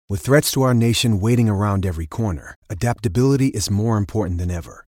With threats to our nation waiting around every corner, adaptability is more important than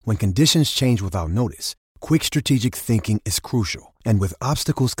ever. When conditions change without notice, quick strategic thinking is crucial. And with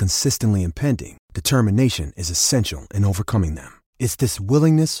obstacles consistently impending, determination is essential in overcoming them. It's this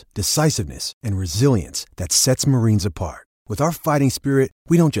willingness, decisiveness, and resilience that sets Marines apart. With our fighting spirit,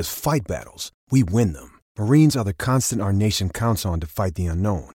 we don't just fight battles, we win them. Marines are the constant our nation counts on to fight the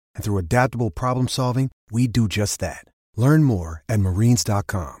unknown. And through adaptable problem solving, we do just that. Learn more at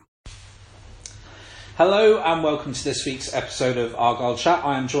marines.com. Hello and welcome to this week's episode of Argyle Chat.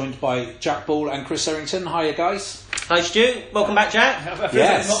 I am joined by Jack Ball and Chris Errington. Hiya guys. Hi Stu, welcome back Jack. I feel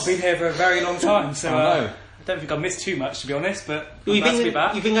like I've not been here for a very long time, so I don't think I've missed too much to be honest, but You've glad to be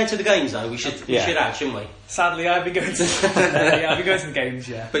back. been going to the games though, we should have, shouldn't we? Sadly I've been going to the games,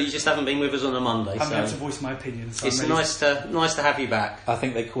 yeah. But you just haven't been with us on a Monday. I'm going to voice my opinion. So it's nice to have you back. I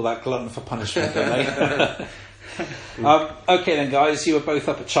think they call that glutton for punishment, don't they? Okay then guys, you were both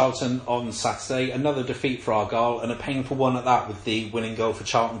up at Charlton on Saturday. Another defeat for Argyle, and a painful one at that, with the winning goal for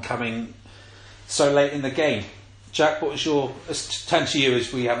Charlton coming so late in the game. Jack, what was your, turn to you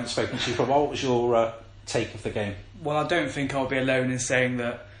as we haven't spoken to you for a while, what was your take of the game? Well, I don't think I'll be alone in saying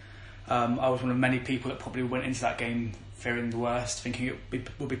that I was one of many people that probably went into that game fearing the worst, thinking it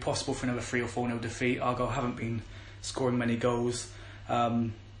would be possible for another 3 or 4-0 defeat. Argyle haven't been scoring many goals.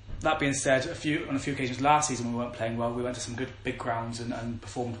 That being said, on a few occasions last season we weren't playing well. We went to some good big grounds and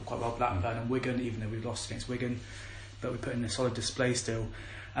performed quite well. Blackburn and Wigan, even though we lost against Wigan, but we put in a solid display still.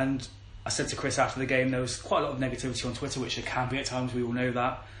 And I said to Chris after the game, there was quite a lot of negativity on Twitter, which there can be at times, we all know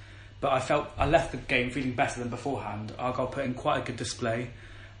that. But I felt I left the game feeling better than beforehand. Argyle put in quite a good display.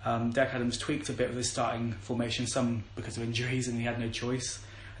 Derek Adams tweaked a bit of his starting formation, some because of injuries, and he had no choice.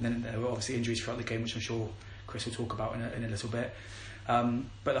 And then there were obviously injuries throughout the game, which I'm sure Chris will talk about in a little bit.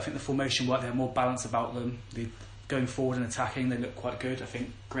 But I think the formation worked. They had more balance about them. Going forward and attacking, they looked quite good. I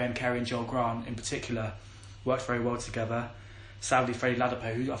think Graham Carey and Joel Grant in particular worked very well together. Sadly, Freddie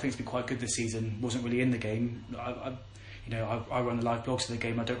Ladapo, who I think has been quite good this season, wasn't really in the game. I run the live blogs for the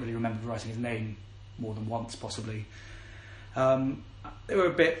game. I don't really remember writing his name more than once, possibly. They were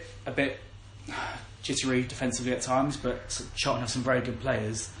a bit jittery defensively at times, but Charlton have some very good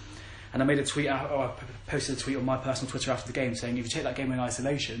players. And I made a tweet, or I posted a tweet on my personal Twitter after the game saying, if you take that game in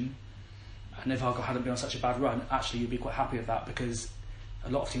isolation, and if Argyle hadn't been on such a bad run, actually you'd be quite happy with that, because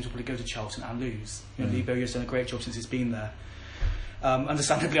a lot of teams will probably go to Charlton and lose. Lee Bowyer's done a great job since he's been there.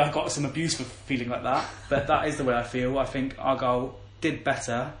 Understandably, I got some abuse for feeling like that, but that is the way I feel. I think Argyle did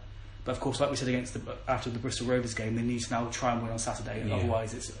better, but of course, like we said after the Bristol Rovers game, they need to now try and win on Saturday, and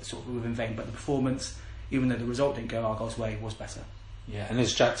otherwise it's sort of in vain. But the performance, even though the result didn't go Argyle's way, was better. Yeah, and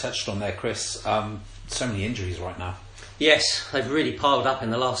as Jack touched on there, Chris, so many injuries right now. Yes, they've really piled up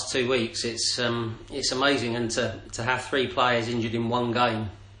in the last 2 weeks. It's amazing, and to have 3 players injured in one game,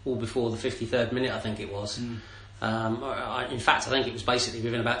 all before the 53rd minute, I think it was. In fact, I think it was basically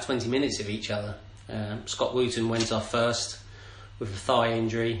within about 20 minutes of each other. Scott Wooten went off first with a thigh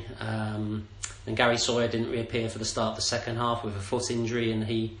injury, and Gary Sawyer didn't reappear for the start of the second half with a foot injury, and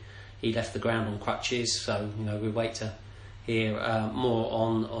he left the ground on crutches. So we wait to hear more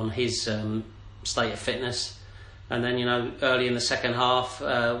on his state of fitness. And then early in the second half,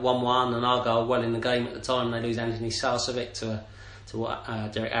 1-1, and Argyle well in the game at the time. They lose Anthony Sarcevic to what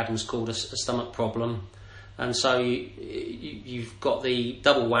Derek Adams called a stomach problem. And so you've got the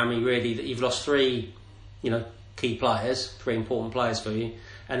double whammy, really, that you've lost 3, key players, 3 important players for you,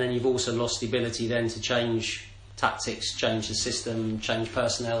 and then you've also lost the ability then to change tactics, change the system, change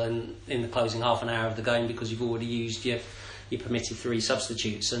personnel in the closing half an hour of the game, because you've already used your permitted 3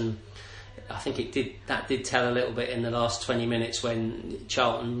 substitutes. And I think that did tell a little bit in the last 20 minutes when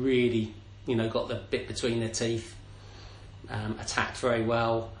Charlton really, got the bit between their teeth, attacked very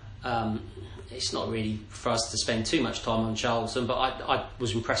well. It's not really for us to spend too much time on Charlton, but I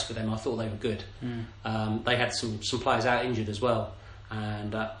was impressed with them. I thought they were good. They had some players out injured as well,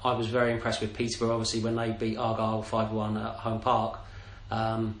 and I was very impressed with Peterborough, obviously, when they beat Argyle 5-1 at Home Park.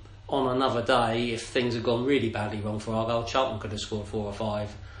 On another day, if things had gone really badly wrong for Argyle, Charlton could have scored 4 or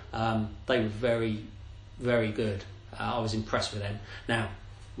 5. They were very, very good. I was impressed with them. Now,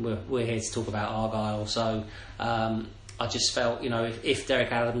 we're here to talk about Argyle, so I just felt, if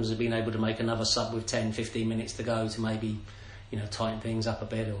Derek Adams had been able to make another sub with 10-15 minutes to go to maybe, tighten things up a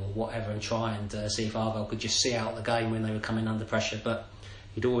bit or whatever, and try and see if Argyle could just see out the game when they were coming under pressure. But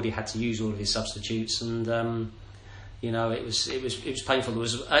he'd already had to use all of his substitutes, and it was painful. There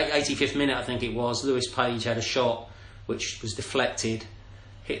was 85th minute, I think it was. Lewis Page had a shot which was deflected,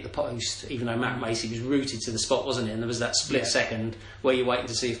 hit the post, even though Matt Macy was rooted to the spot, wasn't it? And there was that split second where you're waiting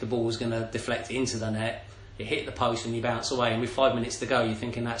to see if the ball was going to deflect into the net. it hit the post and you bounce away. And with 5 minutes to go, you're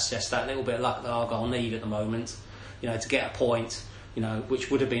thinking that's just that little bit of luck that Argyle need at the moment, to get a point, which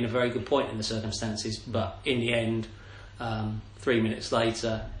would have been a very good point in the circumstances. But in the end, 3 minutes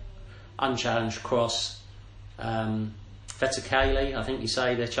later, unchallenged cross. Vetakele, I think you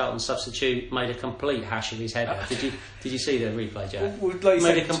say, the Charlton substitute, made a complete hash of his header. Did you see the replay, Jack? Well, like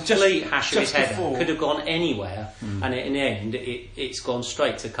made a complete hash of his header. Before. Could have gone anywhere, and in the end, it's gone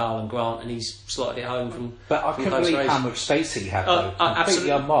straight to Carl Grant, and he's slotted it home from. But I couldn't believe how much space he had. Though.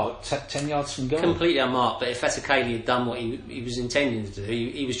 Completely unmarked, 10 yards from goal. Completely unmarked. But if Vetakele had done what he was intending to do,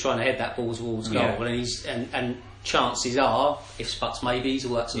 he was trying to head that ball towards goal, and chances are, if Sputs maybes or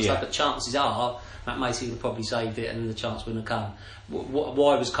works and stuff, but chances are Matt Macy would have probably saved it and the chance wouldn't have come.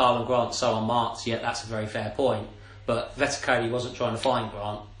 Why was Carl Grant so unmarked? Yeah, that's a very fair point. But Vetakele wasn't trying to find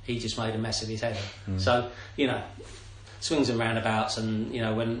Grant, he just made a mess of his header. So, swings and roundabouts, and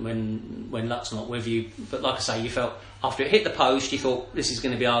when luck's not with you. But like I say, you felt after it hit the post, you thought this is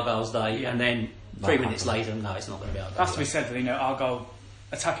going to be Argyle's day, and then 3 minutes later, no, it's not going to be Argyle's day. That's to be said that Argyle,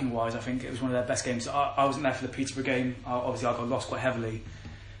 attacking wise, I think it was one of their best games. I wasn't there for the Peterborough game. Obviously, Argyle lost quite heavily.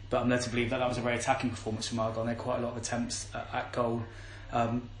 But I'm led to believe that was a very attacking performance from Argyle. They had quite a lot of attempts at goal.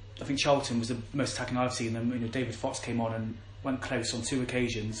 I think Charlton was the most attacking I've seen them. David Fox came on and went close on 2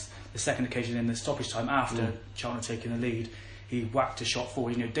 occasions. The second occasion in the stoppage time after Charlton had taken the lead, he whacked a shot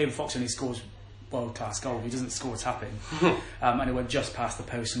forward. David Fox only scores world-class goal. He doesn't score tapping. And it went just past the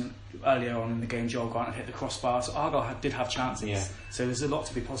post. And earlier on in the game, Joel Grant had hit the crossbar. So Argyle did have chances. Yeah. So there's a lot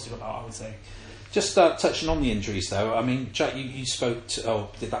to be positive about, I would say. Just touching on the injuries, though, I mean, Jack, you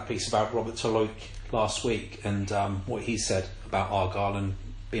did that piece about Robert Toloik last week and what he said about Argyle and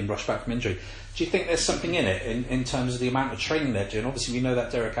being rushed back from injury. Do you think there's something in it in terms of the amount of training they're doing? Obviously, we know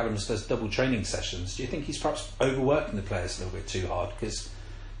that Derek Adams does double training sessions. Do you think he's perhaps overworking the players a little bit too hard? Because,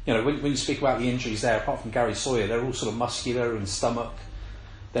 when you speak about the injuries there, apart from Gary Sawyer, they're all sort of muscular and stomach.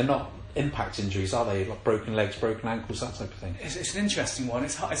 They're not impact injuries, are they? Like broken legs, broken ankles, that type of thing. It's an interesting one.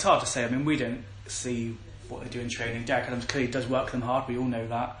 It's hard to say. I mean, we don't see what they do in training. Derek Adams clearly does work them hard. We all know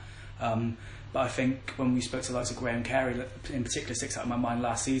that. But I think when we spoke to the likes of Graham Carey, in particular, sticks out in my mind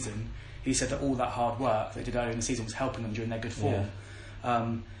last season, he said that all that hard work they did earlier in the season was helping them during their good form.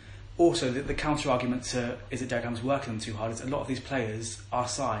 Yeah. Also, the counter argument to is it Derek Adams working them too hard is a lot of these players are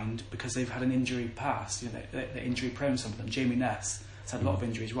signed because they've had an injury past. They're injury prone, some of them. Jamie Ness has had a lot of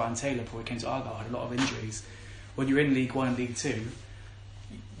injuries. Ryan Taylor, before he came to Argyle, had a lot of injuries. When you're in League One and League Two,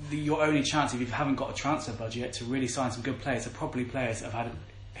 your only chance, if you haven't got a transfer budget, to really sign some good players are probably players that have had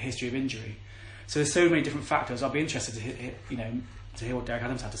a history of injury. So there's so many different factors. I'll be interested to hear what Derek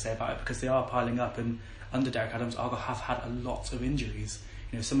Adams had to say about it, because they are piling up, and under Derek Adams, Argyle have had a lot of injuries.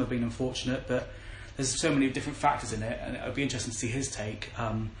 Some have been unfortunate, but there's so many different factors in it, and it would be interesting to see his take.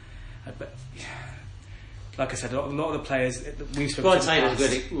 But like I said, a lot of the players we've spoken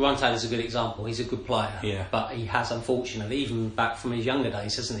to. Ryan Taylor's a good example. He's a good player, but he has, unfortunately, even back from his younger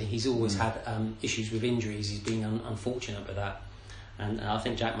days, hasn't he? He's always had issues with injuries. He's been unfortunate with that, and I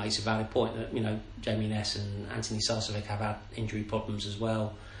think Jack makes a valid point that Jamie Ness and Anthony Sarcevic have had injury problems as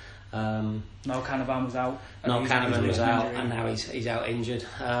well. Noel Canavan was out. Noel Canavan was out, and now he's out injured.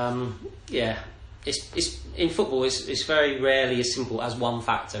 It's in football. It's very rarely as simple as one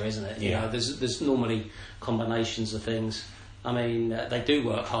factor, isn't it? There's normally combinations of things. I mean, they do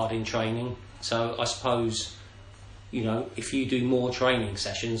work hard in training, so I suppose if you do more training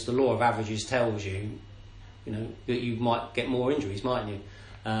sessions, the law of averages tells you, that you might get more injuries, mightn't you?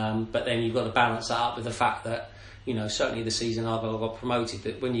 But then you've got to balance that up with the fact that certainly the season Argyle got promoted,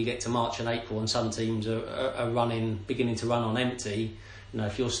 that when you get to March and April and some teams are beginning to run on empty,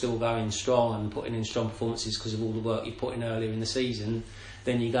 if you're still going strong and putting in strong performances because of all the work you put in earlier in the season,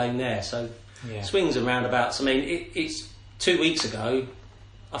 then you're going there. So swings and roundabouts. I mean, it's 2 weeks ago,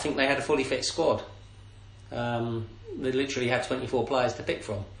 I think they had a fully fit squad. They literally had 24 players to pick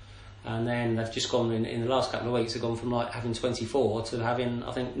from. And then they've just gone in the last couple of weeks, they've gone from having 24 to having,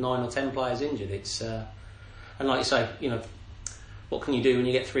 I think, 9 or 10 players injured. It's and like you say, what can you do when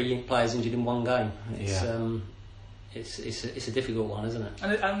you get 3 players injured in one game? It's a difficult one, isn't it?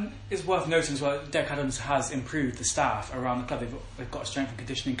 And it's worth noting as well, Derek Adams has improved the staff around the club. They've got a strength and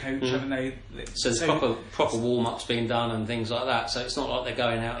conditioning coach, haven't they? So there's proper warm-ups being done and things like that. So it's not like they're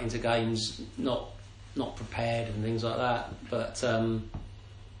going out into games not prepared and things like that. But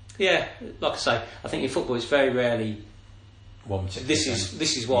like I say, I think in football it's very rarely. This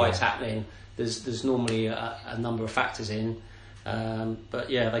is why it's happening. There's normally a number of factors in. But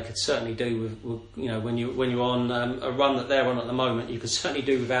they could certainly do with when you're on a run that they're on at the moment, you could certainly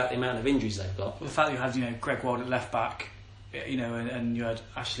do without the amount of injuries they've got. The fact that you had Greg Wald at left back, you know, and you had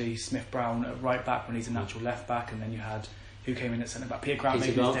Ashley Smith-Brown at right back when he's a natural left back, and then you had who came in at centre back, Peter Grant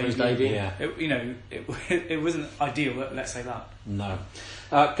maybe his debut. Yeah. It wasn't ideal. Let's say that. No.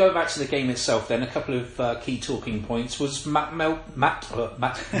 Going back to the game itself, then a couple of key talking points was Matt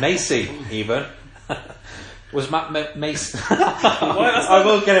Macey even. Was Matt Macy? I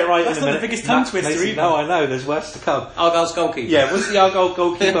will get it right in a minute. That's not the biggest tongue twister either. No, I know. There's worse to come. Argyle's goalkeeper. Yeah, was the Argyle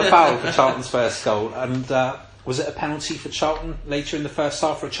goalkeeper foul for Charlton's first goal? And was it a penalty for Charlton later in the first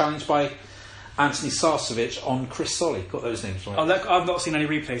half for a challenge by Anthony Sarcevic on Chris Solly? Got those names right. I've not seen any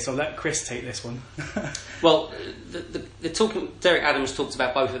replays, so I'll let Chris take this one. Well, Derek Adams talked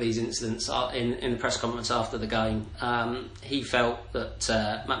about both of these incidents in the press conference after the game. He felt that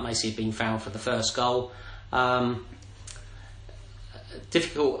Matt Macey had been fouled for the first goal.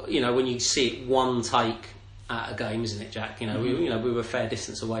 Difficult, when you see it one take at a game, isn't it, Jack? We were a fair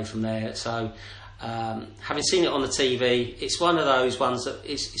distance away from there, so having seen it on the TV, it's one of those ones that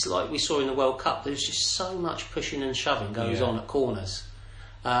it's like we saw in the World Cup. There's just so much pushing and shoving goes on at corners.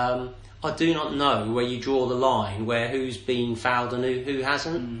 I do not know where you draw the line where who's been fouled and who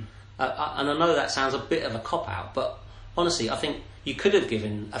hasn't. And I know that sounds a bit of a cop out, but honestly, I think you could have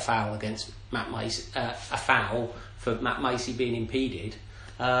given a foul against Matt Macey, a foul for Matt Macey being impeded.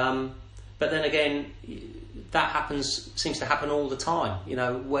 But then again, that seems to happen all the time.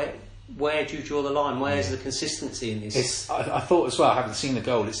 Where do you draw the line? Where's the consistency in this? I thought as well, having seen the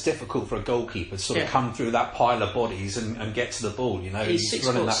goal, it's difficult for a goalkeeper to sort of come through that pile of bodies and get to the ball. He's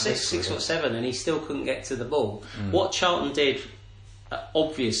 6'6", and he still couldn't get to the ball. What Charlton did,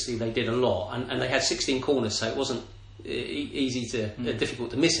 obviously they did a lot, and they had 16 corners, so it wasn't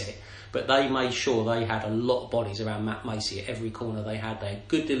difficult to miss it. But they made sure they had a lot of bodies around Matt Macey at every corner they had. They had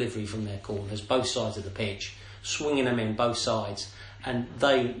good delivery from their corners, both sides of the pitch, swinging them in both sides. And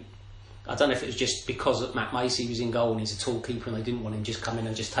I don't know if it was just because Matt Macey was in goal and he's a tall keeper and they didn't want him just coming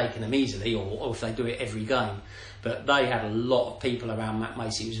and just taking them easily, or if they do it every game. But they had a lot of people around Matt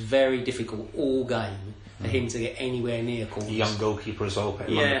Macey. It was very difficult all game for him to get anywhere near corners. The young goalkeeper as well, put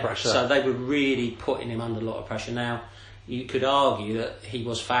him under pressure. So they were really putting him under a lot of pressure. Now, you could argue that he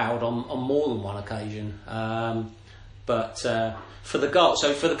was fouled on more than one occasion, but for the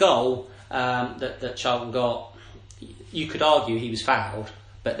goal that Charlton got, you could argue he was fouled.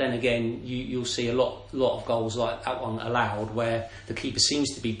 But then again, you'll see a lot of goals like that one allowed where the keeper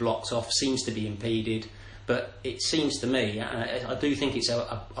seems to be blocked off, seems to be impeded. But it seems to me, and I do think it's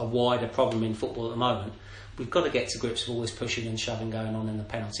a wider problem in football at the moment, we've got to get to grips with all this pushing and shoving going on in the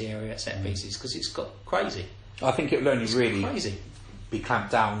penalty area at set pieces, because it's got crazy. I think it will only really be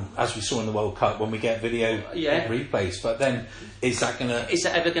clamped down, as we saw in the World Cup, when we get video replays. But then, is that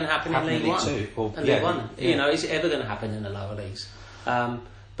ever going to happen in League One? League One? Is it ever going to happen in the lower leagues?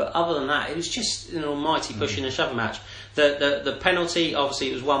 But other than that, it was just an almighty pushing and shoving match. The penalty, obviously,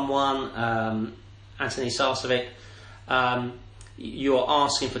 it was 1-1. Anthony Sarcevic. You're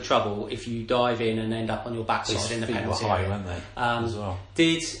asking for trouble if you dive in and end up on your backside in the penalty area. Weren't they? As well.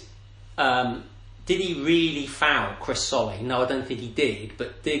 Did he really foul Chris Solly? No, I don't think he did.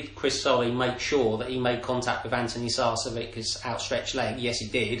 But did Chris Solly make sure that he made contact with Anthony Sarcevic's outstretched leg? Yes, he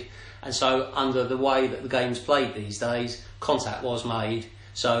did. And so, under the way that the game's played these days, contact was made.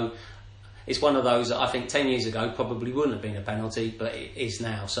 So, it's one of those that I think 10 years ago probably wouldn't have been a penalty, but it is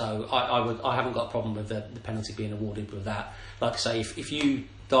now. So, I haven't got a problem with the penalty being awarded with that. Like I say, if you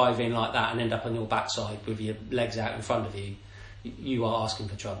dive in like that and end up on your backside with your legs out in front of you, you are asking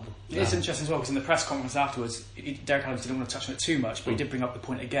for trouble. It's interesting as well, because in the press conference afterwards, Derek Adams didn't want to touch on it too much, but he did bring up the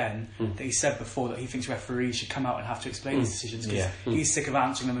point again that he said before that he thinks referees should come out and have to explain his decisions, because he's sick of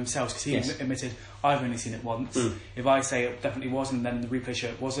answering them himself, because he admitted, I've only seen it once. If I say it definitely wasn't, then the replay show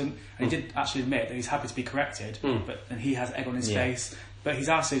it wasn't. And he did actually admit that he's happy to be corrected, but then he has egg on his face. But he's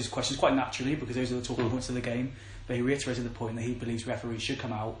asked those questions quite naturally, because those are the talking points of the game. But he reiterated the point that he believes referees should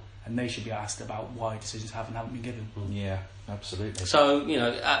come out and they should be asked about why decisions have and haven't been given. Yeah, absolutely. So,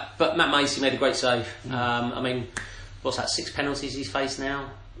 but Matt Macey made a great save. I mean, what's that, 6 penalties he's faced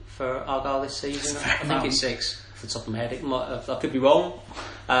now for Argyle this season? I think it's 6 off the top of my head. I could be wrong,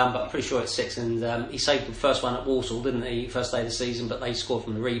 but I'm pretty sure it's 6. And he saved the first one at Walsall, didn't he, first day of the season, but they scored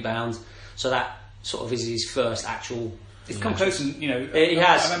from the rebound. So that sort of is his first actual... It's come close, and, he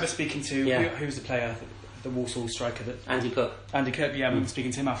has. I remember speaking to, who was the player... the Walsall striker, Andy Cook. I remember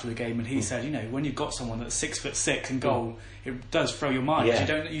speaking to him after the game, and he said, when you've got someone that's 6'6" in goal, it does throw your mind.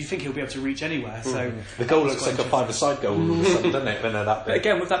 You think he'll be able to reach anywhere. So the goal looks like a five-a-side goal, doesn't it? When they're that big. But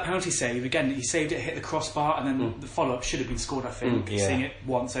again, with that penalty save, he saved it, hit the crossbar, and then the follow-up should have been scored. I think seeing it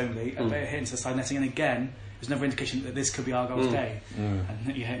once only, but it hit into the side netting, and again, was another indication that this could be Argyle's day. And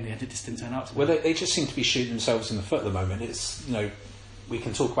in the end, it just didn't turn out to be. Well, they just seem to be shooting themselves in the foot at the moment. It's, we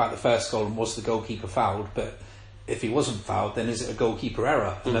can talk about the first goal and was the goalkeeper fouled, but if he wasn't fouled, then is it a goalkeeper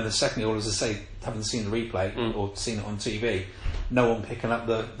error? And then the second goal, as I say, haven't seen the replay or seen it on TV, no one picking up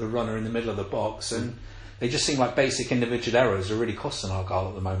the runner in the middle of the box, and they just seem like basic individual errors are really costing Argyle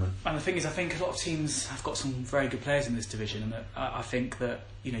at the moment. And the thing is, I think a lot of teams have got some very good players in this division, and I think that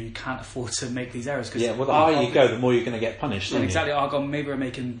you can't afford to make these errors. Yeah, well, the higher you go, the more you're going to get punished. Exactly. Argyle maybe are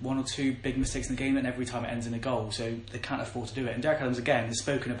making one or two big mistakes in the game, and every time it ends in a goal, so they can't afford to do it. And Derek Adams again has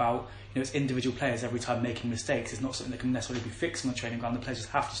spoken about it's individual players every time making mistakes. It's not something that can necessarily be fixed on the training ground. The players just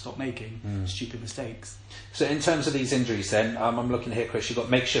have to stop making stupid mistakes. So in terms of these injuries then, I'm looking here, Chris, you've got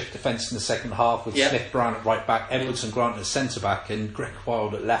makeshift defence in the second half with Smith Brown at right back, Edwards and Grant at centre back and Greg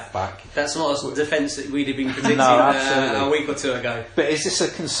Wild at left back. That's not a defence that we'd have been predicting a week or two ago. But is this a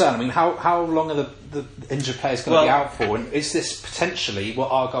concern? I mean, how long are the injured players going to be out for? And is this potentially what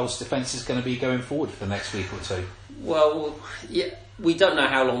Argyle's defence is going to be going forward for the next week or two? Well, yeah, we don't know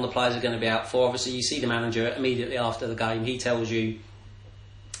how long the players are going to be out for. Obviously, you see the manager immediately after the game. He tells you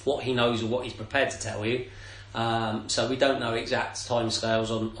what he knows or what he's prepared to tell you. So we don't know exact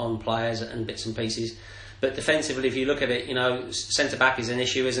timescales on players and bits and pieces. But defensively, if you look at it, centre back is an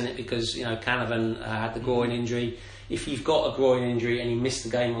issue, isn't it? Because Canavan had the groin injury. If you've got a groin injury and he missed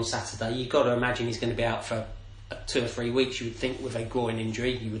the game on Saturday, you've got to imagine he's going to be out for 2 or 3 weeks. You would think with a groin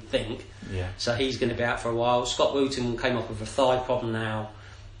injury, you would think. Yeah. So he's going to be out for a while. Scott Wooten came up with a thigh problem now.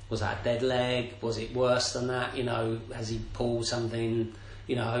 Was that a dead leg? Was it worse than that? Has he pulled something?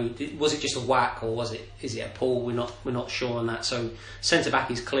 Was it just a whack or is it a pull? We're not sure on that. So centre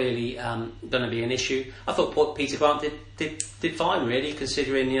back is clearly going to be an issue. I thought Peter Grant did fine really,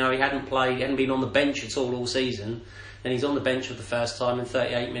 considering he hadn't been on the bench at all season. Then he's on the bench for the first time and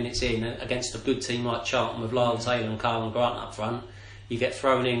 38 minutes in against a good team like Charlton with Lyle Taylor and Carl Grant up front. You get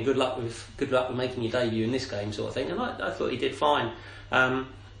thrown in. Good luck with making your debut in this game, sort of thing. And I thought he did fine. And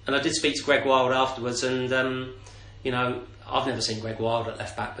I did speak to Greg Wild afterwards, and I've never seen Greg Wild at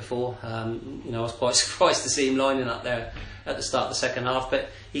left back before. I was quite surprised to see him lining up there at the start of the second half. But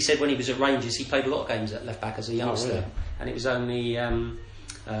he said when he was at Rangers, he played a lot of games at left back as a youngster, really? And it was only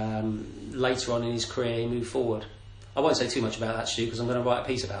later on in his career he moved forward. I won't say too much about that, Stu, because I'm going to write a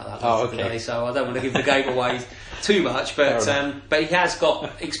piece about that later today, so I don't want to give the game away too much. But he has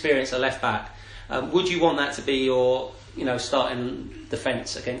got experience at left back. Would you want that to be your starting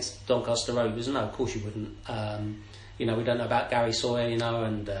defence against Doncaster Rovers? No, of course you wouldn't. We don't know about Gary Sawyer,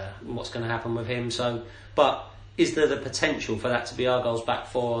 and what's going to happen with him. So, but is there the potential for that to be Argyle's back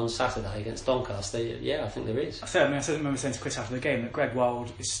four on Saturday against Doncaster? Yeah, I think there is. I remember saying to Chris after the game that Greg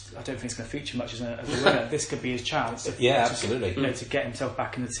Wild I don't think it's going to feature much as a winner. This could be his chance. Absolutely. To get himself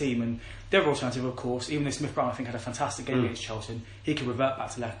back in the team. And the other alternative, of course, even though Smith Brown I think had a fantastic game against Charlton, he could revert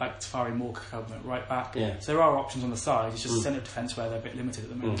back to left back. Tafari Moore could come at right back. Yeah. So there are options on the side. It's just the centre of defence where they're a bit limited at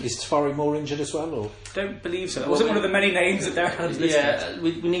the moment. Is Tafari Moore injured as well, or? Don't believe so. That wasn't one of the many names that Derek Adams listed. Yeah,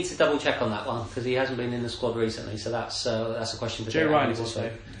 we need to double check on that one because he hasn't been in the squad recently. So that's a question for Joe Riley.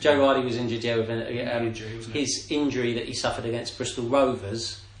 Joe Riley was injured. Yeah, with his injury that he suffered against Bristol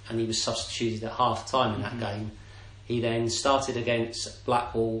Rovers, and he was substituted at half time in that game. He then started against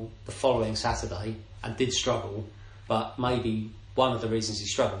Blackpool the following Saturday and did struggle, but maybe one of the reasons he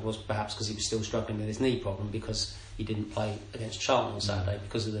struggled was perhaps because he was still struggling with his knee problem because he didn't play against Charlton on Saturday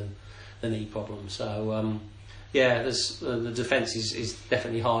because of the knee problem. So the defence is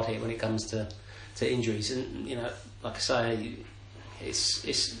definitely hard hit when it comes to injuries, and like I say,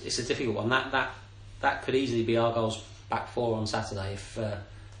 it's a difficult one. That could easily be Argyle's back four on Saturday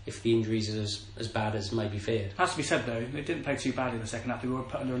if the injuries are as bad as maybe feared. Has to be said though, they didn't play too badly in the second half. They were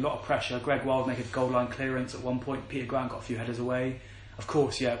put under a lot of pressure. Greg Wild made a goal line clearance at one point. Peter Grant got a few headers away. Of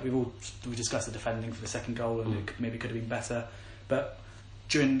course, we discussed the defending for the second goal, and it could have been better. But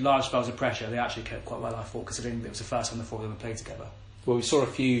during large spells of pressure, they actually coped quite well, I thought, considering it was the first time the four of them played together. Well, we saw a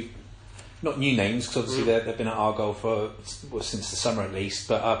few, not new names, because obviously they've been at Argyle since the summer at least,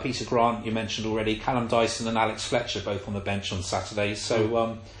 but Peter Grant, you mentioned already, Callum Dyson and Alex Fletcher both on the bench on Saturday,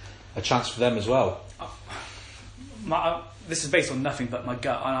 so a chance for them as well. This is based on nothing but my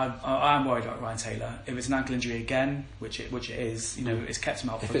gut, and I am worried about Ryan Taylor. If it's an ankle injury again, which it is, it's kept him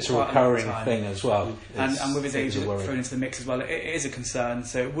out for if it's a recurring thing as well, and with his age thrown into the mix as well, it is a concern.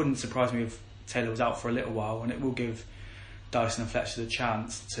 So it wouldn't surprise me if Taylor was out for a little while, and it will give Dyson and Fletcher the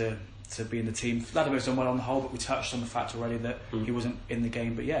chance to be in the team. Latimer's done well on the whole, but we touched on the fact already that he wasn't in the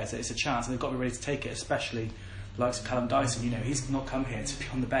game. But yeah, it's a chance, and they've got to be ready to take it, especially the likes of Callum Dyson. He's not come here to be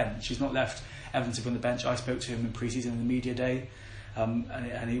on the bench. He's not left Everton to be on the bench. I spoke to him in pre-season in the media day,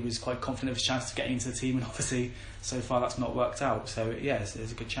 and he was quite confident of his chance to get into the team, and obviously so far that's not worked out. So yeah,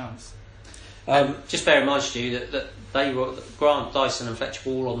 there's a good chance. Just bear in mind, Stu, that they were Grant, Dyson, and Fletcher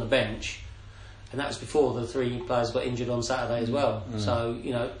were all on the bench, and that was before the 3 players got injured on Saturday as well. So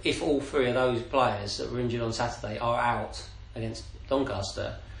if all 3 of those players that were injured on Saturday are out against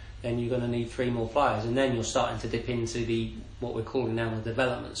Doncaster, then you're going to need 3 more players, and then you're starting to dip into what we're calling now the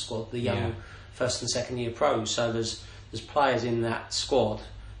development squad, the young first and second year pros. So there's players in that squad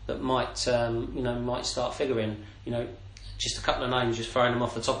that might start figuring. Just a couple of names, just throwing them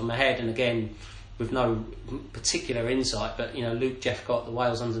off the top of my head, and again with no particular insight, but Luke Jeffcott, the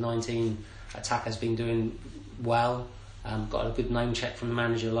Wales under-19 attacker, has been doing well. Got a good name check from the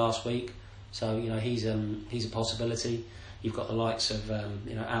manager last week, so he's a possibility. You've got the likes of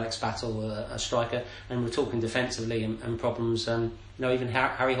Alex Battle, a striker, and we're talking defensively and problems. Even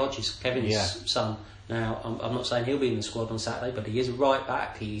Harry Hodges, Kevin's son. Now I'm not saying he'll be in the squad on Saturday, but he is a right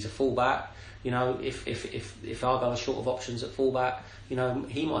back. He's a full back. If Argyle are short of options at full back, he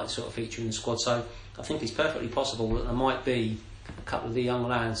might sort of feature in the squad. So I think it's perfectly possible that there might be a couple of the young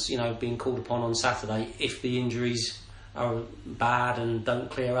lads, being called upon on Saturday if the injuries are bad and don't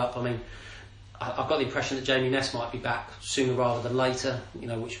clear up. I mean, I've got the impression that Jamie Ness might be back sooner rather than later,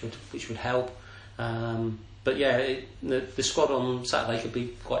 which would help. But yeah, the squad on Saturday could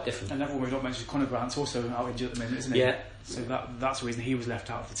be quite different. And everyone we've not mentioned, Conor Grant's also out injured at the moment, isn't he? Yeah. So that's the reason he was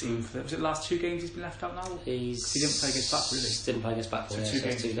left out of the team. Was it the last 2 games he's been left out now? He didn't play against Blackpool, really. Didn't play against Blackpool. So 2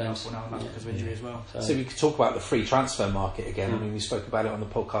 games. Now, and that's because of injury as well. So we could talk about the free transfer market again. I mean, we spoke about it on the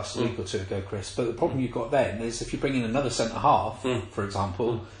podcast a week or 2 ago, Chris. But the problem you've got then is if you bring in another centre half, for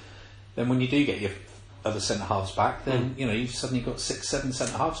example, then when you do get your other centre halves back, then you've suddenly got 6-7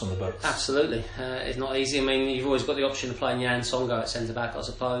 centre halves on the books. Absolutely, it's not easy. I mean, you've always got the option of playing Jan Songo at centre back, I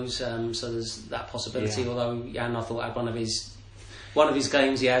suppose. So there's that possibility. Although Jan, I thought, had one of his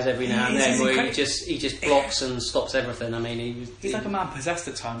games he has every now and then where he just blocks and stops everything. I mean, he's like a man possessed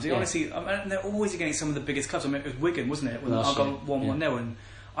at times. Honestly, they're always against some of the biggest clubs. I mean, it was Wigan, wasn't it? When I got 1-0, and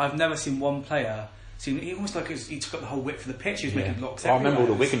I've never seen one player. He almost like he took up the whole width of the pitch. He was making blocks. I remember all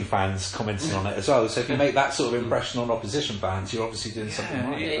the Wigan fans commenting on it as well. So if you make that sort of impression on opposition fans, you're obviously doing something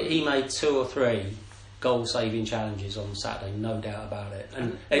right. He made 2 or 3 goal-saving challenges on Saturday, no doubt about it.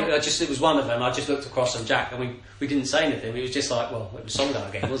 And it was one of them. I just looked across at Jack, and we didn't say anything. It was just like, well, it was Songo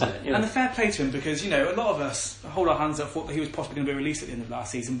again, wasn't it? And the fair play to him, because a lot of us hold our hands up, thought that he was possibly going to be released at the end of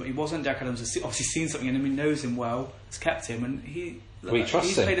last season, but he wasn't. Jack Adams has obviously seen something in him. He knows him well. Has kept him, and he's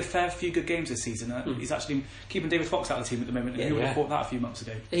played a fair few good games this season. He's actually keeping David Fox out of the team at the moment. And who would have thought that a few months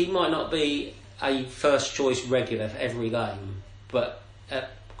ago? He might not be a first choice regular for every game, but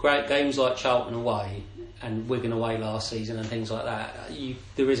at great games like Charlton away and Wigan away last season and things like that,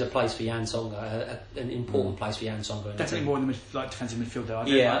 there is a place for Jan Songo, an important place for Jan Songo. Definitely more in the defensive midfield though.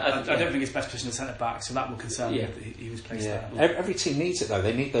 I don't think his best position is centre back, so that will concern me that he was placed there. Every team needs it though.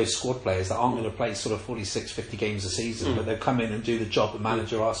 They need those squad players that aren't going to play sort of 46, 50 games a season, but they'll come in and do the job the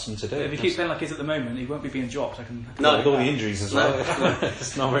manager asks them to do. If he keeps playing like he is at the moment, he won't be being dropped. With all the injuries as well.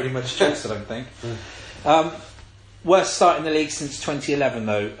 There's not really much chance, I don't think. Worst start in the league since 2011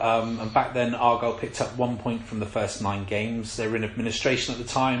 though, and back then Argyle picked up 1 point from the first 9 games. They were in administration at the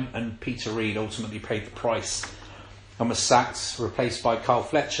time, and Peter Reid ultimately paid the price and was sacked, replaced by Carl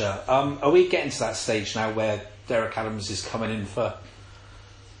Fletcher. Are we getting to that stage now where Derek Adams is coming in for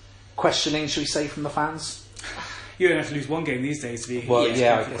questioning, should we say, from the fans? You don't have to lose one game these days to be I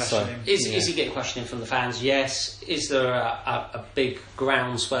guess so. Is he getting questioning from the fans? Yes. Is there a big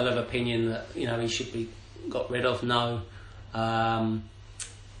groundswell of opinion that he should be got rid of? No.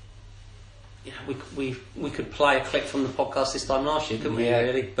 We could play a clip from the podcast this time last year, couldn't we?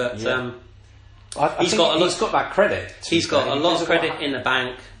 Really, but he's got that credit. He's got a lot of credit in the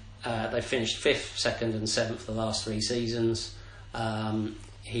bank. They finished 5th, 2nd, and 7th the last 3 seasons.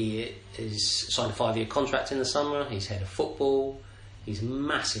 He is signed a 5-year contract in the summer. He's head of football. He's a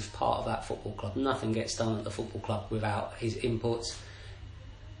massive part of that football club. Nothing gets done at the football club without his inputs.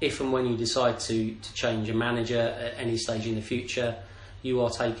 If and when you decide to change a manager at any stage in the future, you are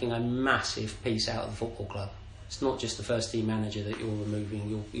taking a massive piece out of the football club. It's not just the first team manager that you're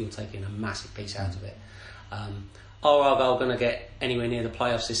removing, you're taking a massive piece out of it. Are Argyle going to get anywhere near the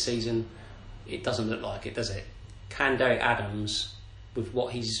playoffs this season? It doesn't look like it, does it? Can Derek Adams, with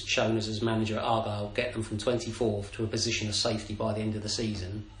what he's shown as his manager at Argyle, get them from 24th to a position of safety by the end of the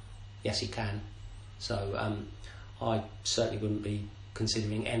season? Yes, he can. So I certainly wouldn't be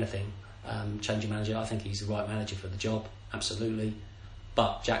considering anything changing manager. I think he's the right manager for the job, absolutely.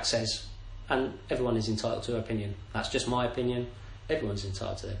 But Jack says, and everyone is entitled to their opinion. That's just my opinion. Everyone's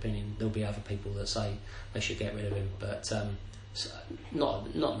entitled to their opinion. There'll be other people that say they should get rid of him, but So,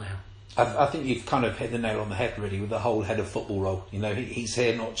 not now. I think you've kind of hit the nail on the head, really, with the whole head of football role. You know, he's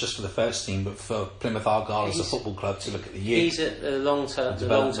here not just for the first team, but for Plymouth Argyle as a football club to look at the youth. He's at the long term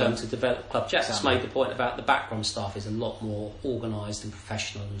to develop the club. Jack's made the point about the backroom staff is a lot more organised and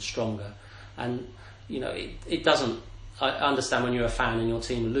professional and stronger. And, you know, it doesn't... I understand when you're a fan and your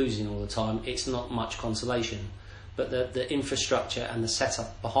team are losing all the time, it's not much consolation. But the infrastructure and the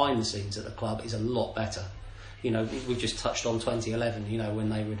setup behind the scenes at the club is a lot better. You know, we just touched on 2011, you know, when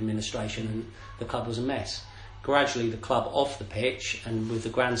they were administration and the club was a mess. Gradually, the club off the pitch and with the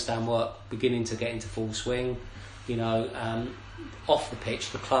grandstand work beginning to get into full swing, you know, off the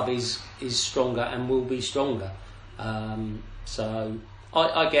pitch, the club is stronger and will be stronger. So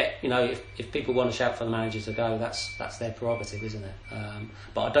I get, you know, if people want to shout for the manager to go, that's their prerogative, isn't it?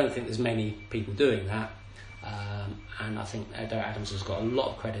 But I don't think there's many people doing that. And I think Derek Adams has got a lot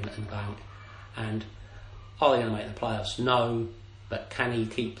of credit in the bank. And are they going to make the playoffs? No, but can he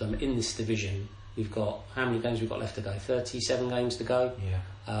keep them in this division? We've got, how many games we've got left to go? 37 games to go.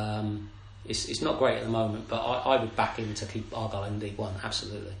 Yeah. It's not great at the moment, but I would back him to keep Argyle in League One,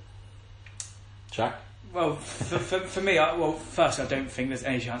 absolutely. Jack? Well, for me, first, I don't think there's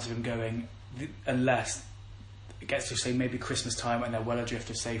any chance of him going unless it gets to, say, maybe Christmas time and they're well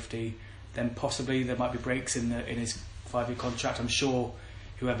adrift of safety. Then possibly there might be breaks in his 5-year contract. I'm sure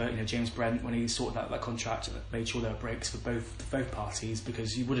whoever, you know, James Brent, when he sorted out that contract, made sure there were breaks for both parties,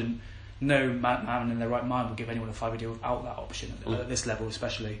 because you wouldn't, no man in their right mind would give anyone a 5-year deal without that option at this level,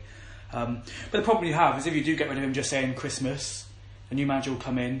 especially. But the problem you have is if you do get rid of him just saying Christmas, a new manager will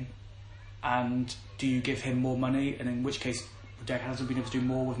come in, and do you give him more money? And in which case, would Derek Adams have been able to do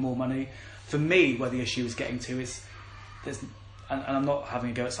more with more money? For me, where the issue is getting to is there's. And I'm not having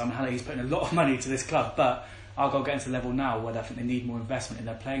a go at Simon Hannah, he's putting a lot of money to this club, but Argyle getting to the level now where I think they need more investment in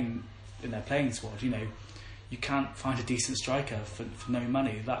their playing squad. You know, you can't find a decent striker for no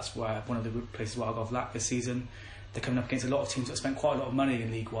money. That's where one of the places where Argyle have lacked this season. They're coming up against a lot of teams that spent quite a lot of money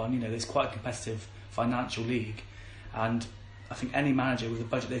in League One. You know, there's quite a competitive financial league, and I think any manager with the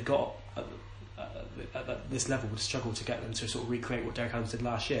budget they've got at this level would struggle to get them to sort of recreate what Derek Adams did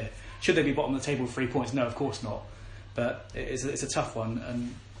last year. Should they be bottom of the table with 3 points? No, of course not. But it's a tough one,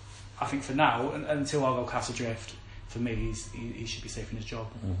 and I think for now, until Argyle casts adrift, for me, he should be safe in his job.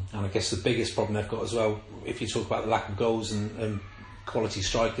 And I guess the biggest problem they've got as well, if you talk about the lack of goals and quality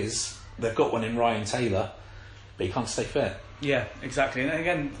strikers, they've got one in Ryan Taylor, but he can't stay fit. Yeah, exactly. And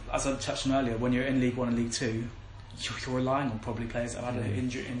again, as I touched on earlier, when you're in League One and League Two, you're relying on probably players that have had an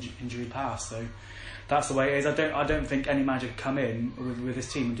injury past. So that's the way it is. I don't think any manager could come in with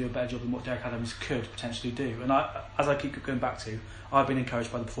his team and do a better job than what Derek Adams could potentially do. And as I keep going back to, I've been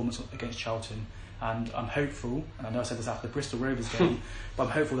encouraged by the performance against Charlton, and I'm hopeful, and I know I said this after the Bristol Rovers game, but I'm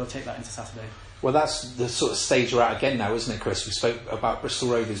hopeful they'll take that into Saturday. Well, that's the sort of stage we're at again now, isn't it, Chris? We spoke about Bristol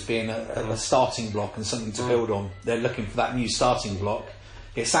Rovers being a starting block and something to build on. They're looking for that new starting block.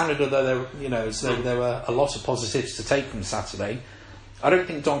 It sounded as though there were a lot of positives to take from Saturday. I don't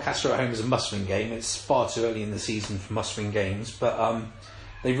think Doncaster at home is a must-win game. It's far too early in the season for must-win games, but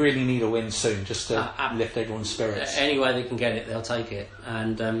they really need a win soon just to lift everyone's spirits. Any way they can get it, they'll take it.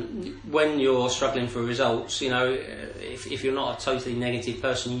 And when you're struggling for results, you know, if you're not a totally negative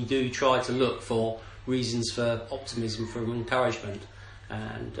person, you do try to look for reasons for optimism, for encouragement.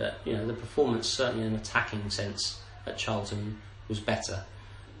 And you know, the performance, certainly in an attacking sense, at Charlton was better.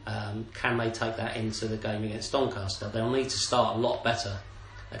 Can they take that into the game against Doncaster? They'll need to start a lot better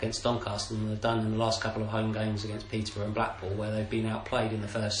against Doncaster than they've done in the last couple of home games against Peterborough and Blackpool, where they've been outplayed in the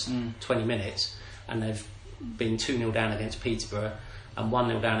first 20 minutes, and they've been 2-0 down against Peterborough and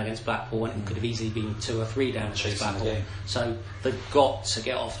 1-0 down against Blackpool, and it could have easily been 2 or 3 down against Blackpool. So they've got to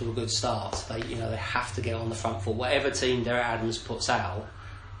get off to a good start. They have to get on the front foot. Whatever team Derek Adams puts out,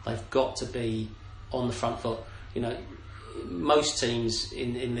 they've got to be on the front foot. You know, most teams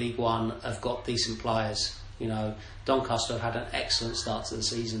in League One have got decent players. You know, Doncaster have had an excellent start to the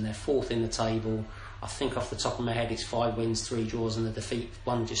season. They're 4th in the table. I think off the top of my head it's 5 wins, 3 draws and a defeat.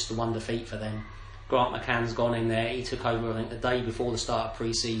 One defeat for them. Grant McCann's gone in there. He took over, I think, the day before the start of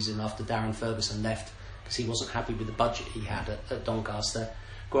pre-season after Darren Ferguson left because he wasn't happy with the budget he had at Doncaster.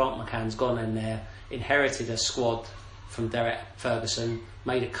 Grant McCann's gone in there, inherited a squad from Derek Ferguson,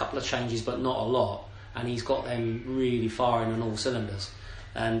 made a couple of changes but not a lot, and he's got them really firing on all cylinders.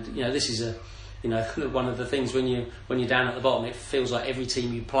 And you know, this is one of the things when you're down at the bottom, it feels like every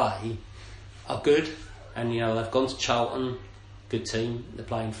team you play are good. And you know, they've gone to Charlton, good team. They're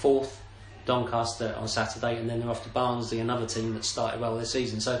playing 4th, Doncaster on Saturday, and then they're off to Barnsley, another team that started well this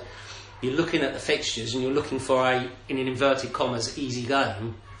season. So you're looking at the fixtures and you're looking for in an inverted commas, easy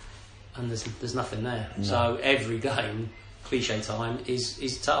game, and there's nothing there. No. So every game cliche time,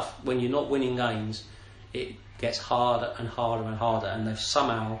 is tough. When you're not winning games, it gets harder and harder and harder, and they've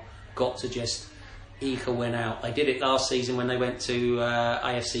somehow got to just eke a win out. They did it last season when they went to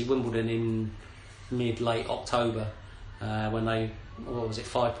AFC Wimbledon in mid-late October, when they,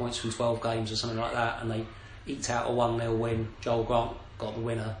 5 points from 12 games or something like that, and they eked out a 1-0 win. Joel Grant got the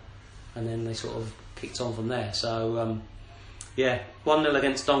winner, and then they sort of kicked on from there. So 1-0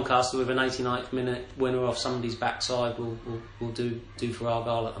 against Doncaster with an 89th minute winner off somebody's backside will do for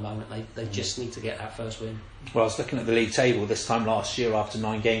Argyle at the moment. They just need to get that first win. Well, I was looking at the league table this time last year. After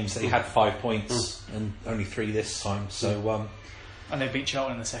 9 games, they had 5 points and only 3 this time. So and they beat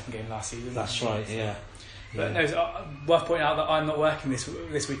Charlton in the second game last season. That's right. Yeah. But no, worth pointing out that I'm not working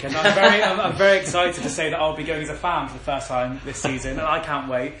this weekend. I'm very excited to say that I'll be going as a fan for the first time this season, and I can't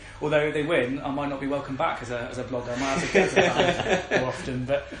wait. Although if they win, I might not be welcome back as a blogger. I might have to get as a fan more often.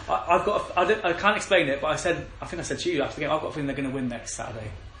 But I can't explain it. But I think I said to you after the game, I've got a feeling they're going to win next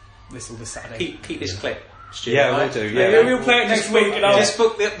Saturday. This Saturday. Keep this clip. Stu, yeah, right? we'll do. Yeah, we'll play it next week. Just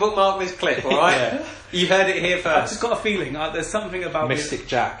bookmark this clip, all right? Yeah. You heard it here first. I've just got a feeling there's something about Mystic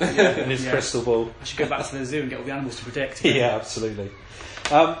Jack in his crystal ball. I should go back to the zoo and get all the animals to predict. Yeah, absolutely.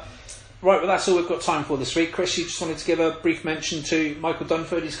 Right, well, that's all we've got time for this week. Chris, you just wanted to give a brief mention to Michael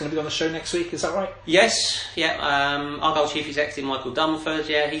Dunford. He's going to be on the show next week, is that right? Yes, yeah. Argyle Chief Executive Michael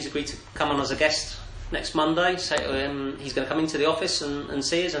Dunford, he's agreed to come on as a guest next Monday. So he's going to come into the office and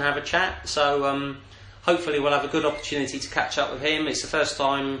see us and have a chat. So hopefully we'll have a good opportunity to catch up with him. It's the first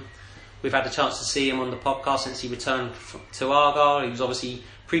time we've had a chance to see him on the podcast since he returned to Argyle. He was obviously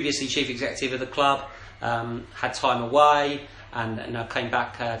previously Chief Executive of the club, had time away, and now came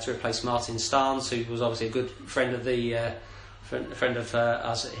back to replace Martin Starnes, who was obviously a good friend of the friend of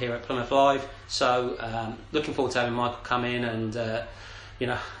us here at Plymouth Live. So looking forward to having Michael come in, and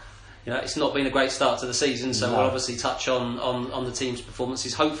it's not been a great start to the season, so we'll obviously touch on the team's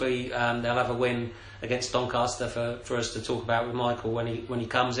performances. Hopefully they'll have a win against Doncaster for us to talk about with Michael when he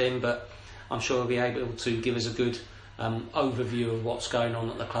comes in, but I'm sure he'll be able to give us a good overview of what's going on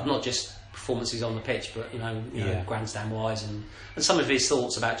at the club, not just performances on the pitch, but grandstand wise, and some of his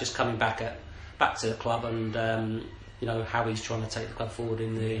thoughts about just coming back to the club, and how he's trying to take the club forward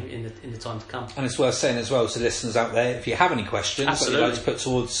in the time to come. And it's worth saying as well to listeners out there, if you have any questions that you'd like to put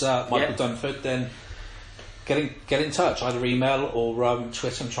towards Michael Dunford, then get in touch, either email or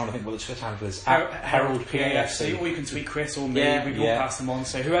Twitter. I'm trying to think what the Twitter handle is. Herald PAFC. Or you can tweet Chris or me. We can all pass them on.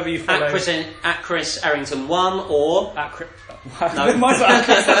 So whoever you follow. At Chris Errington 1 or at Chris. No, mine's not at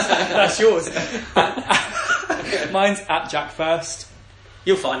Chris. That's yours. Mine's at Jack First.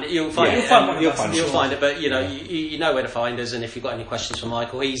 You'll find it. You'll find it. But you know where to find us. And if you've got any questions for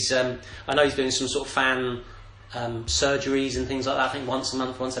Michael, he's I know he's doing some sort of fan surgeries and things like that. I think once a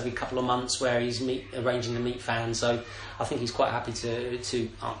month, once every couple of months, where he's arranging to meet fans. So I think he's quite happy to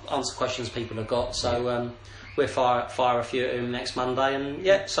answer questions people have got. So we'll fire a few at him next Monday, and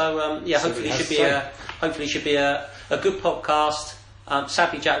hopefully it should be a good podcast.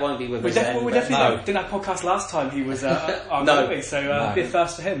 Sadly, Jack won't be with us. We definitely didn't have a podcast last time he was our movie, so it'll be a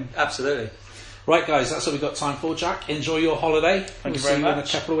first for him. Absolutely. Right, guys, that's all we've got time for. Jack, enjoy your holiday. Thank you very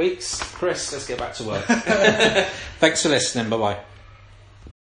much. See you in a couple of weeks. Chris, let's get back to work. Thanks for listening. Bye-bye.